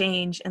going to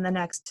change in the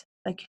next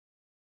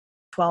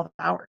 12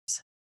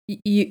 hours.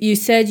 You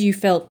said you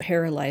felt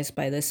paralyzed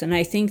by this, and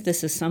I think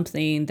this is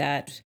something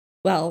that,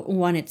 well,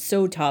 one, it's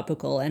so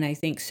topical, and I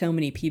think so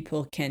many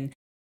people can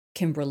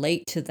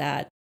relate to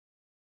that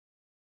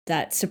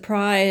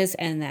surprise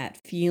and that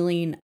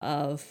feeling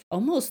of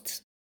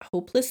almost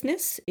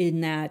hopelessness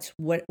in that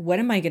what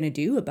am I going to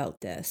do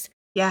about this?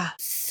 Yeah.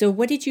 So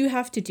what did you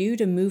have to do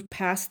to move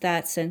past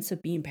that sense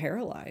of being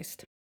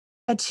paralyzed?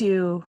 Had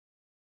to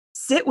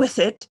sit with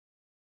it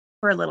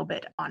for a little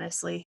bit,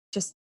 honestly.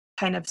 Just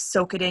kind of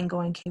soak it in,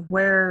 going, okay,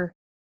 where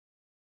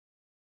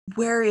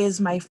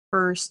is my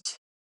first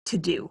to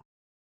do?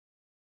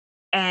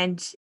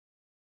 And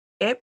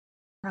it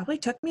probably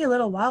took me a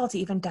little while to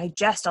even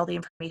digest all the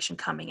information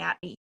coming at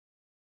me.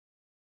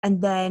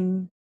 And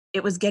then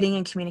it was getting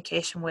in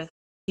communication with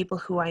people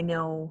who I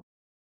know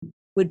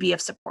would be of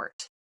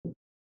support.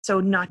 So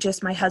not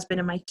just my husband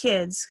and my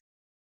kids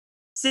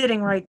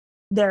sitting right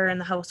there in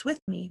the house with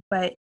me,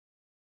 but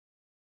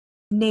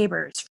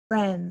neighbors,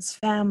 friends,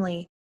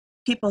 family,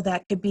 people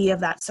that could be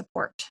of that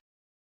support.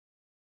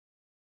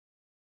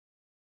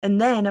 And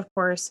then, of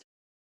course,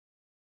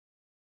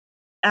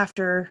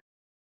 after,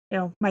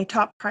 my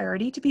top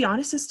priority, to be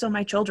honest, is still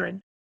my children.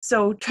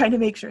 So trying to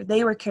make sure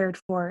they were cared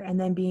for, and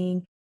then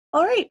being,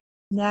 all right,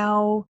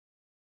 now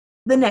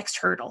the next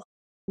hurdle.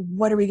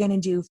 What are we going to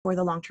do for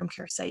the long-term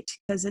care site?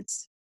 Because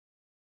it's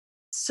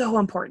so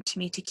important to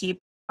me to keep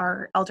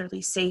our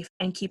elderly safe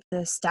and keep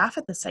the staff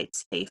at the site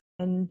safe.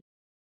 And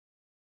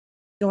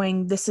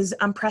going, this is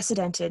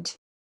unprecedented.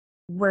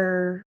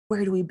 Where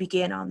do we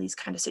begin on these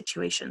kind of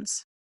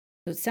situations?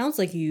 So it sounds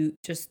like you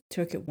just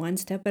took it one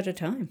step at a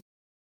time.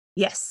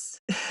 Yes.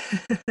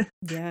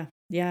 Yeah,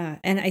 yeah.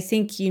 And I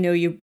think,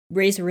 you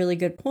raise a really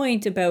good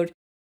point about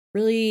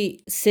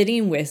really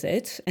sitting with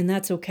it, and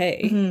that's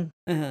okay.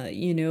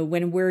 Mhm.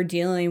 When we're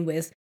dealing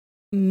with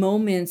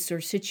moments or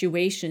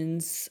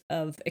situations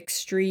of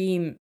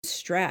extreme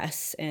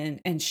stress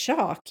and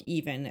shock,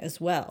 even as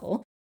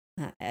well,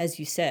 as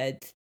you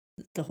said,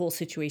 the whole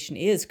situation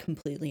is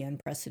completely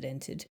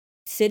unprecedented.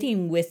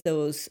 Sitting with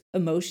those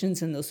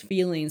emotions and those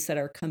feelings that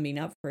are coming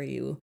up for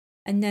you,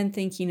 and then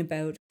thinking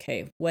about,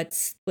 okay,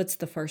 what's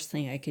the first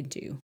thing I could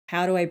do?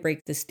 How do I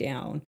break this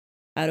down?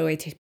 How do I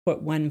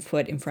put one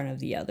foot in front of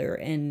the other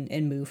and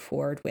move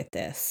forward with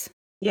this?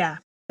 Yeah.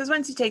 Because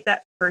once you take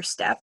that first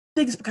step,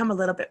 things become a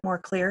little bit more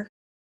clear.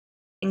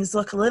 Things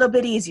look a little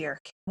bit easier.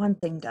 One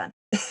thing done.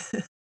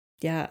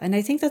 Yeah, and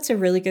I think that's a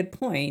really good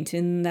point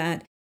in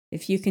that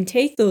if you can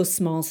take those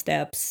small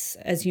steps,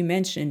 as you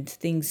mentioned,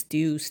 things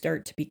do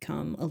start to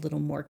become a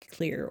little more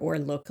clear or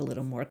look a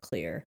little more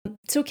clear.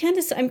 So,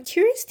 Candace, I'm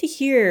curious to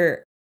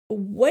hear,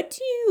 what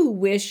do you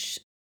wish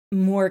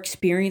more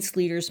experienced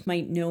leaders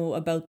might know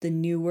about the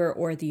newer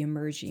or the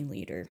emerging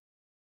leader?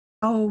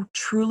 Oh,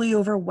 truly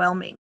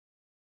overwhelming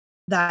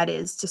that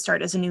is to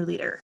start as a new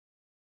leader.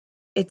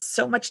 It's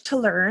so much to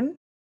learn,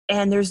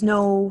 and there's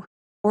no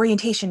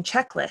orientation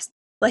checklist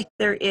like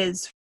there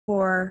is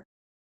for,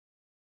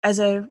 as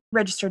a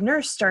registered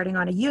nurse starting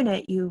on a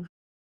unit. You've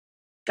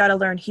got to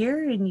learn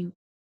here, and you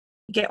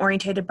get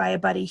orientated by a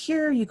buddy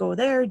here, you go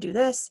there, do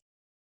this.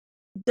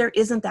 There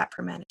isn't that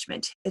for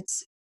management.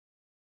 It's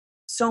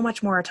so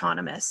much more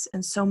autonomous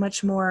and so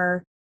much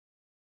more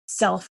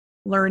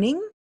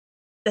self-learning.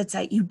 That's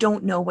that you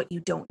don't know what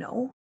you don't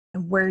know.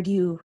 And where do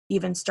you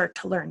even start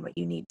to learn what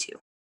you need to?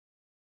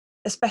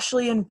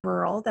 Especially in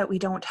rural, that we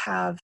don't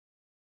have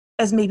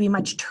as maybe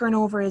much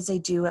turnover as they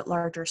do at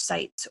larger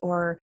sites,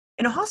 or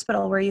in a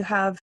hospital where you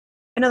have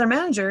another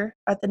manager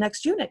at the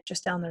next unit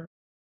just down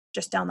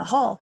the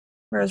hall.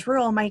 Whereas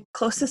rural, my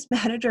closest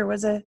manager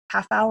was a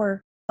half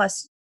hour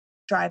plus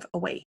drive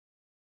away.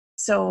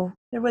 So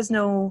there was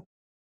no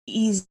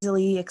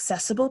easily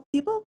accessible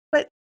people,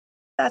 but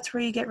that's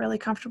where you get really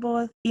comfortable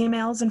with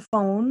emails and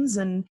phones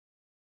and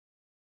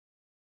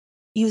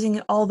using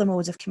all the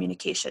modes of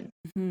communication.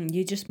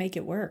 You just make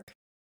it work.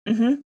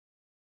 Hmm.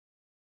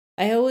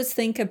 I always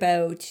think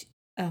about,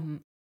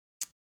 um,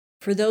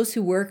 for those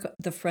who work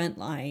the front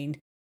line,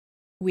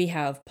 we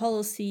have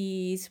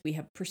policies, we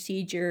have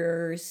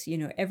procedures,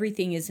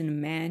 everything is in a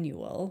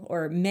manual,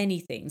 or many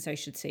things, I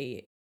should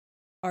say,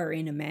 are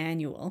in a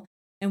manual,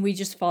 and we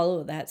just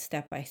follow that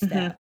step by Hmm.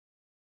 step.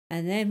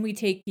 And then we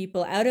take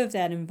people out of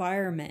that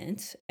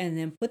environment and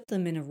then put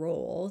them in a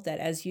role that,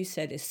 as you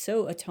said, is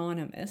so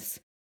autonomous,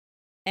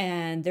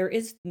 and there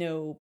is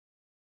no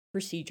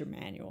procedure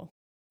manual.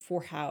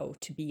 for how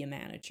to be a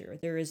manager.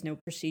 There is no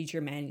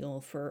procedure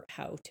manual for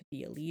how to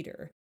be a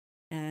leader.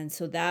 And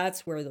so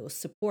that's where those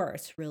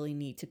supports really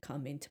need to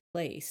come into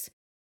place.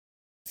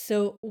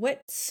 So,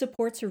 what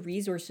supports or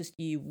resources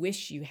do you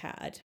wish you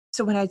had?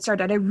 So when I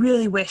started, I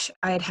really wish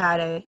I had had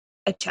a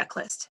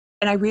checklist.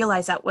 And I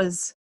realized that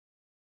was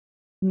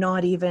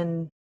not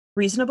even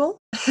reasonable.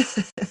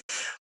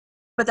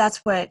 But that's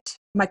what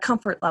my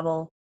comfort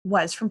level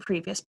was from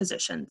previous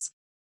positions.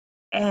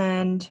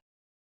 And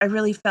I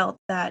really felt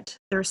that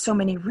there were so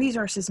many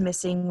resources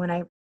missing when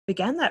I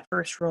began that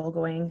first role,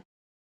 going,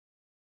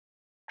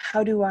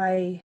 how do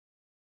I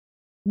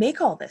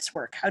make all this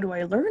work? How do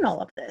I learn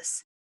all of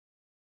this?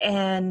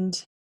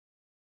 And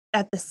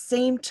at the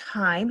same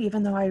time,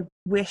 even though I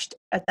wished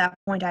at that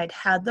point I'd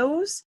had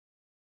those,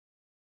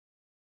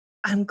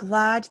 I'm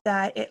glad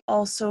that it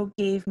also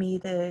gave me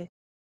the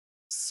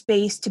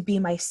space to be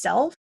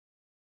myself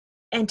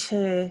and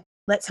to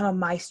let some of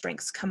my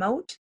strengths come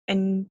out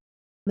and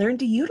learn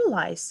to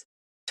utilize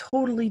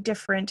totally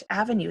different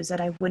avenues that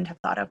I wouldn't have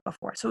thought of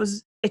before. So it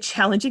was a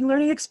challenging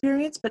learning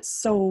experience, but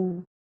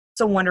so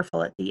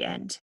wonderful at the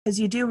end, because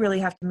you do really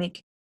have to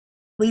make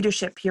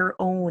leadership your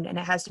own, and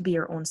it has to be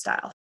your own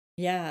style.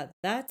 Yeah,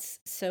 that's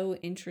so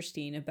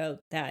interesting about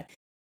that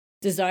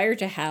desire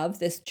to have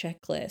this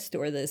checklist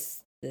or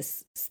this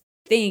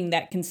thing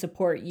that can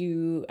support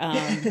you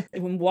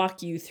and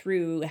walk you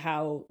through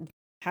how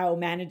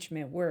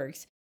management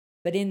works.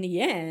 But in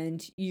the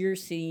end, you're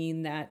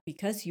seeing that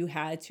because you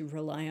had to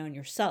rely on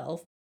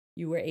yourself,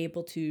 you were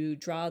able to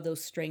draw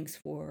those strengths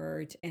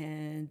forward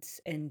and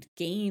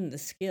gain the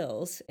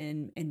skills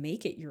and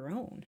make it your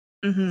own.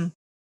 hmm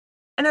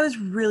And I was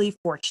really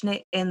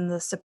fortunate in the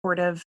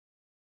supportive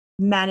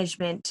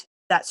management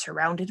that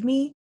surrounded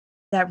me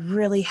that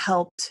really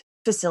helped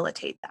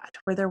facilitate that,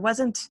 where there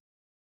wasn't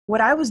what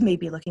I was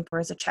maybe looking for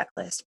as a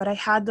checklist, but I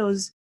had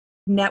those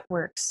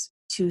networks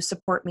to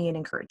support me and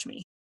encourage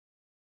me.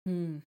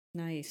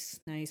 Nice,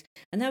 nice.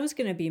 And that was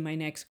going to be my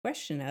next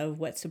question of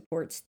what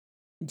supports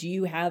do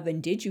you have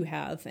and did you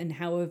have and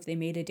how have they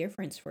made a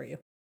difference for you?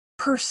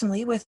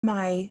 Personally, with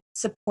my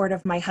support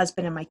of my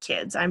husband and my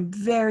kids, I'm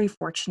very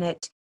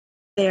fortunate.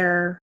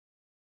 They're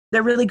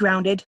they're really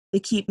grounded. They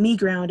keep me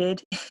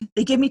grounded.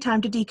 They give me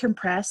time to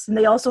decompress, and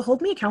they also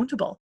hold me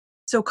accountable.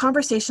 So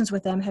conversations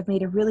with them have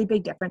made a really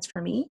big difference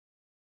for me,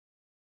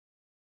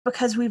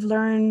 because we've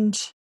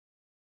learned,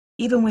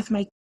 even with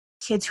my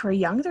kids who are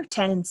young, they're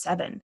 10 and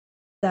 7,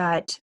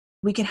 that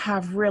we can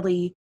have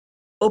really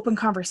open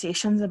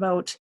conversations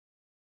about,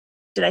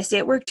 did I stay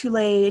at work too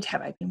late?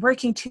 Have I been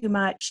working too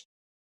much?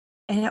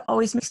 And it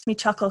always makes me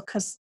chuckle,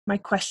 because my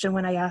question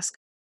when I ask,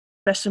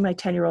 especially my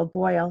 10-year-old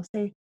boy, I'll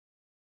say,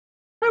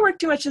 I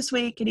worked too much this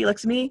week. And he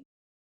looks at me,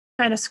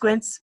 kind of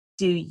squints.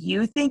 Do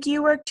you think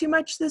you worked too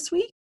much this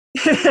week?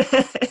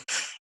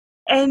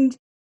 And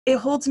it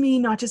holds me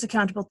not just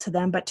accountable to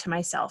them, but to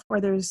myself,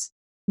 where there's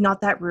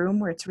not that room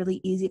where it's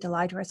really easy to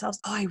lie to ourselves.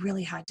 Oh, I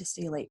really had to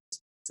stay late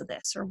to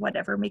this or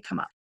whatever may come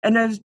up.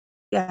 And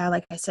yeah,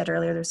 like I said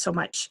earlier, there's so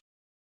much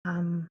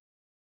um,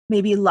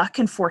 maybe luck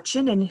and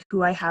fortune in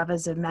who I have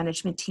as a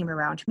management team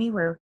around me,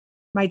 where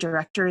my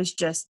director is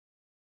just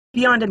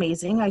beyond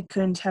amazing. I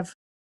couldn't have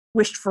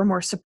wished for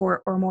more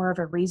support or more of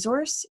a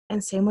resource.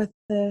 And same with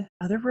the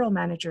other rural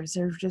managers.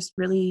 They're just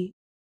really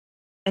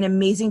an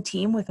amazing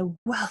team with a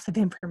wealth of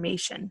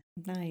information.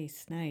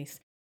 Nice, nice.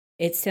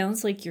 It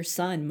sounds like your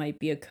son might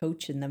be a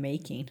coach in the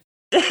making.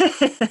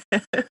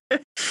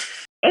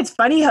 It's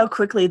funny how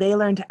quickly they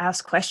learn to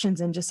ask questions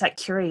and just that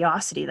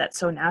curiosity that's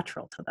so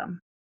natural to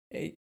them.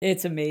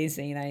 It's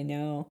amazing, I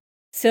know.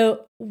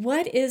 So,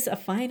 what is a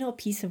final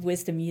piece of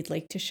wisdom you'd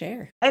like to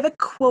share? I have a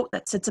quote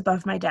that sits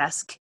above my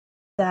desk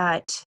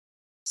that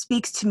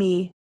speaks to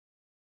me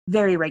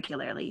very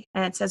regularly.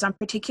 And it says, on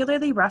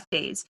particularly rough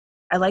days,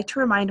 I like to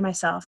remind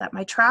myself that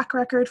my track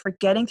record for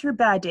getting through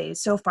bad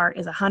days so far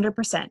is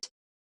 100%,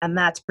 and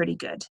that's pretty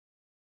good.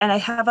 And I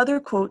have other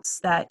quotes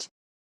that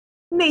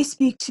may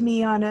speak to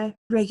me on a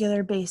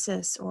regular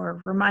basis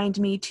or remind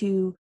me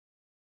to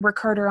work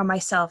harder on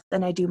myself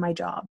than I do my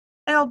job.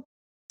 And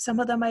some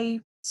of them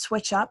I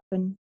switch up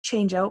and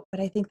change out, but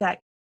I think that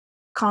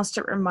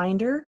constant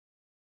reminder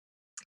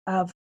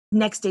of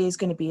next day is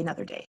going to be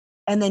another day.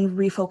 And then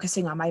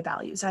refocusing on my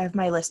values. I have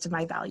my list of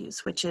my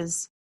values, which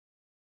is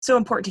so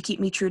important to keep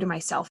me true to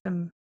myself,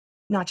 and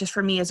not just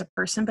for me as a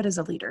person, but as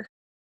a leader.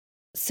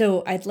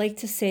 So, I'd like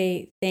to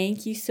say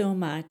thank you so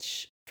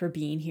much for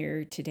being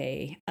here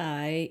today.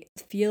 I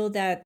feel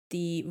that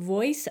the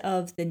voice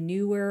of the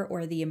newer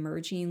or the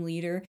emerging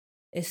leader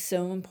is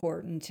so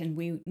important, and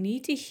we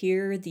need to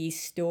hear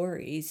these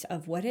stories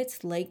of what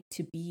it's like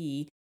to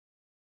be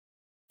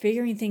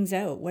figuring things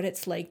out, what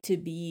it's like to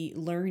be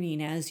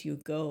learning as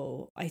you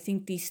go. I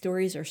think these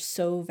stories are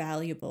so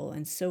valuable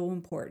and so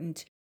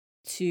important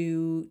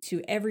to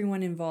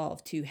everyone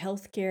involved, to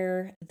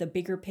healthcare, the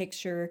bigger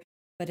picture,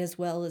 but as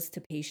well as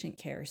to patient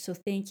care. So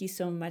thank you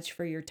so much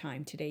for your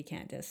time today,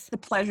 Candace. The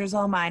pleasure's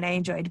all mine. I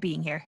enjoyed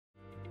being here.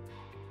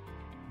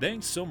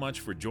 Thanks so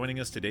much for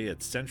joining us today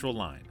at Central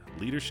Line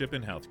Leadership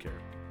in Healthcare.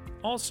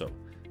 Also,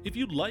 If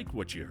you like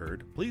what you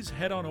heard, please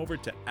head on over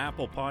to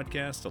Apple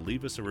Podcasts to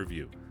leave us a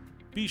review.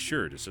 Be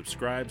sure to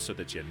subscribe so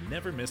that you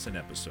never miss an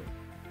episode.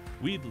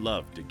 We'd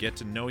love to get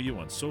to know you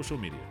on social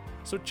media,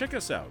 so check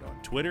us out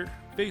on Twitter,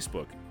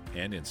 Facebook,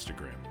 and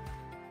Instagram.